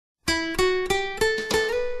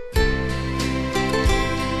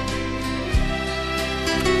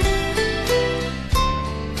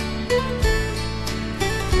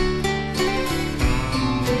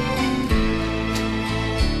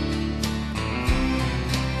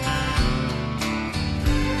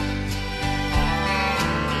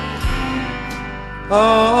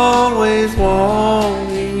always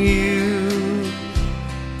wanting you,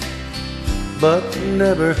 but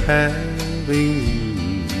never having you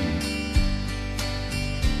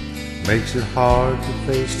makes it hard to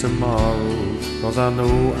face tomorrow, 'cause I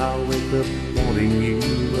know I'll wake up wanting you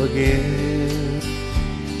again.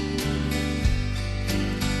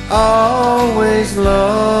 Always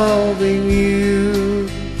loving you,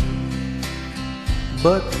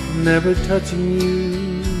 but never touching you.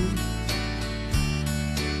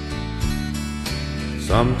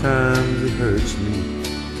 Sometimes it hurts me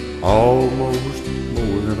almost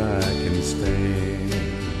more than I can stand.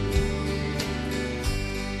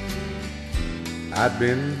 I'd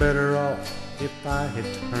been better off if I had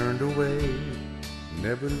turned away,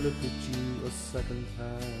 never looked at you a second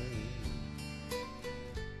time.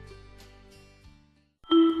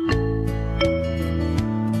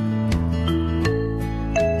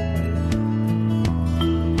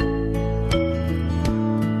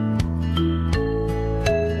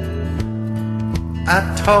 I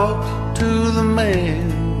talked to the man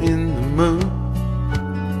in the moon.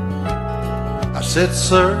 I said,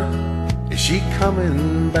 "Sir, is she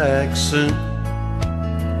coming back soon?"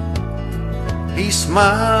 He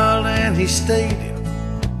smiled and he stated,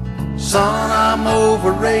 "Son, I'm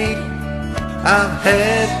overrated. I've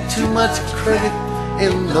had too much credit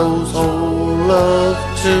in those old love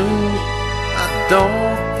tunes. I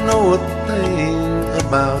don't know a thing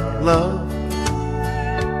about love.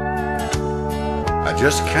 I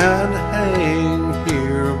just kinda hang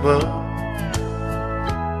here above.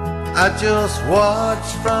 I just watch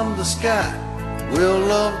from the sky. Will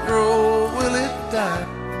love grow? Will it die?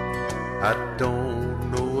 I don't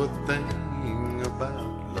know a thing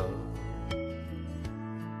about love."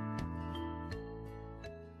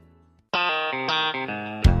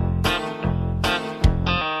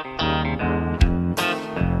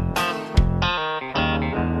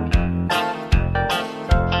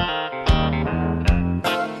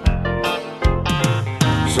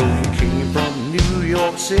 So you came from New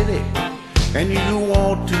York City and you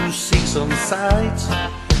want to see some sights.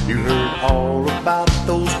 You heard all about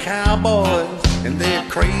those cowboys and their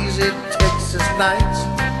crazy Texas nights.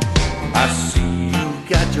 I see you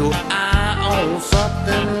got your eye on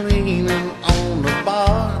something leaning on the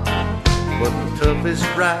bar, but the toughest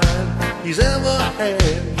ride he's ever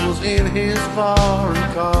had was in his foreign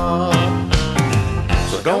car.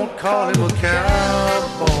 So don't call him a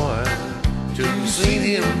cowboy till you've seen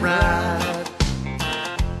him ride,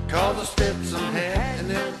 'cause the Stetson hat and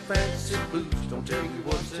them fancy boots don't tell you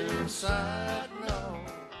what's inside.